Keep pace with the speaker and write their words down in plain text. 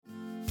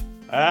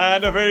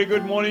And a very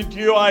good morning to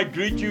you. I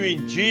greet you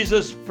in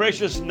Jesus'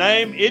 precious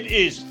name. It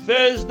is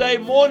Thursday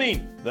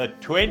morning, the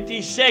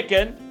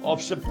 22nd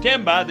of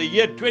September, the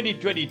year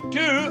 2022.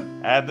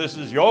 And this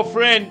is your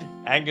friend,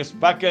 Angus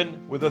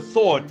Buchan, with a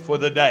thought for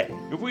the day.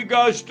 If we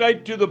go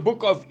straight to the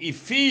book of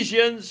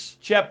Ephesians,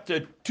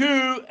 chapter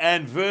 2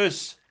 and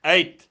verse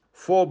 8.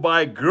 For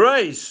by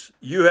grace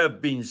you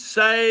have been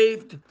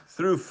saved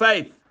through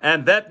faith,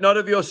 and that not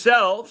of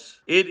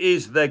yourselves, it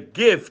is the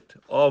gift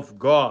of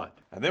God.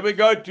 And then we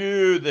go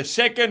to the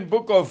second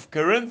book of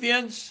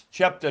Corinthians,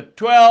 chapter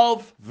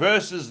 12,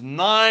 verses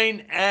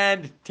 9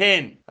 and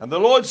 10. And the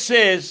Lord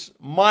says,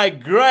 my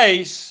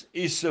grace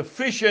is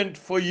sufficient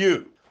for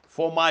you,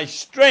 for my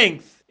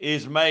strength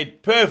is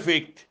made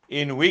perfect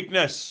in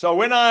weakness. So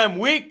when I am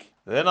weak,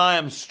 then I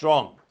am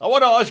strong. I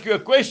want to ask you a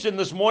question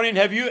this morning.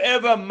 Have you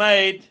ever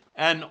made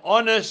an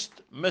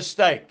honest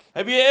mistake?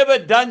 Have you ever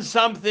done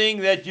something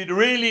that you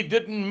really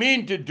didn't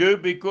mean to do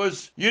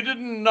because you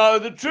didn't know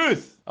the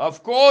truth?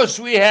 Of course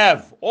we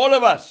have, all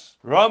of us.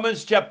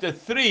 Romans chapter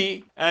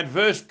 3 and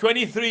verse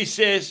 23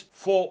 says,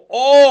 for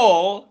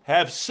all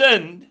have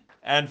sinned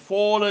and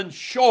fallen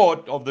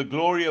short of the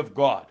glory of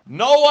God.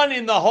 No one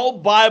in the whole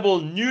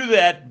Bible knew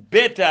that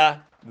better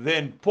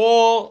than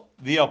Paul,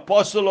 the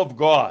apostle of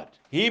God.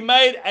 He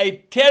made a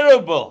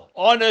terrible,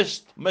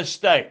 honest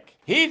mistake.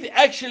 He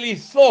actually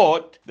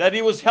thought that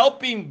he was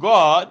helping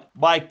God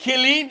by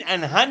killing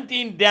and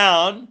hunting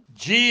down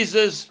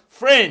Jesus'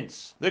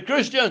 friends, the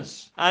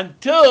Christians,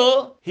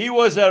 until he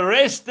was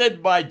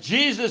arrested by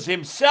Jesus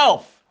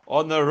himself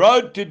on the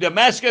road to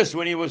Damascus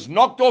when he was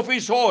knocked off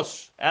his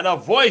horse and a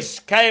voice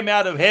came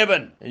out of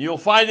heaven. And you'll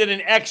find it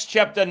in Acts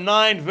chapter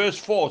 9 verse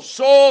 4.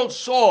 Saul,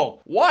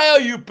 Saul, why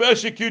are you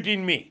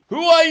persecuting me?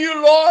 Who are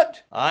you, Lord?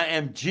 I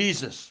am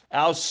Jesus.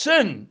 Our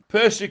sin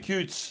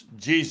persecutes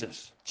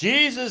Jesus.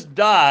 Jesus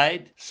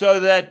died so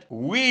that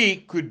we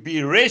could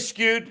be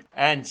rescued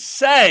and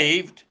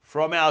saved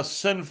from our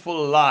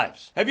sinful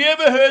lives. Have you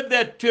ever heard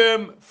that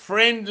term,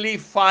 friendly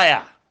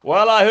fire?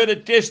 Well, I heard a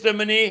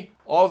testimony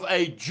of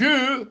a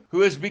Jew who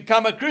has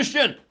become a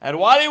Christian. And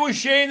while he was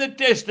sharing the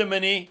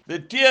testimony, the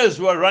tears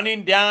were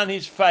running down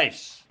his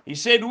face. He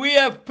said, we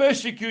have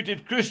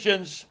persecuted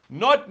Christians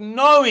not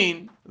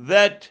knowing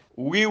that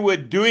we were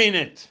doing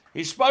it.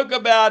 He spoke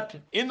about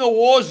in the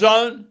war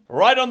zone,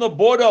 right on the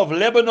border of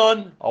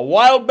Lebanon, a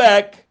while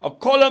back, a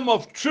column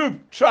of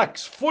troop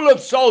trucks full of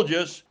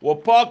soldiers were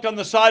parked on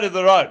the side of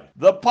the road.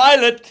 The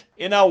pilot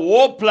in a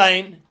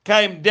warplane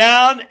came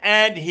down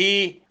and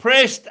he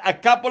pressed a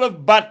couple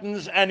of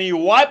buttons and he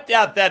wiped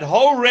out that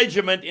whole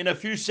regiment in a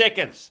few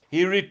seconds.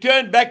 He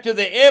returned back to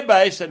the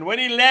airbase, and when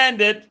he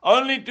landed,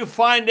 only to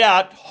find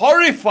out,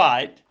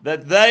 horrified,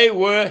 that they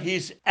were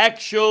his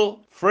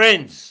actual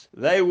friends.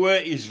 They were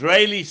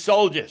Israeli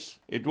soldiers.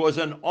 It was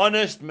an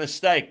honest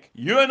mistake.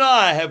 You and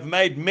I have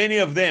made many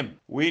of them.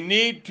 We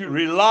need to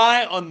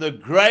rely on the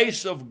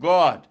grace of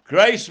God.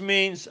 Grace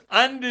means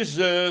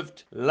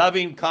undeserved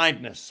loving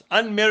kindness,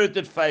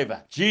 unmerited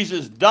favor.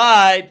 Jesus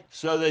died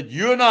so that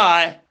you and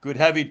I could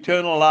have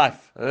eternal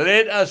life.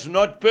 Let us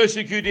not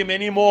persecute him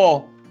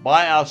anymore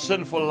by our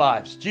sinful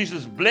lives.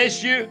 Jesus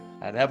bless you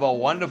and have a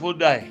wonderful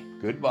day.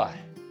 Goodbye.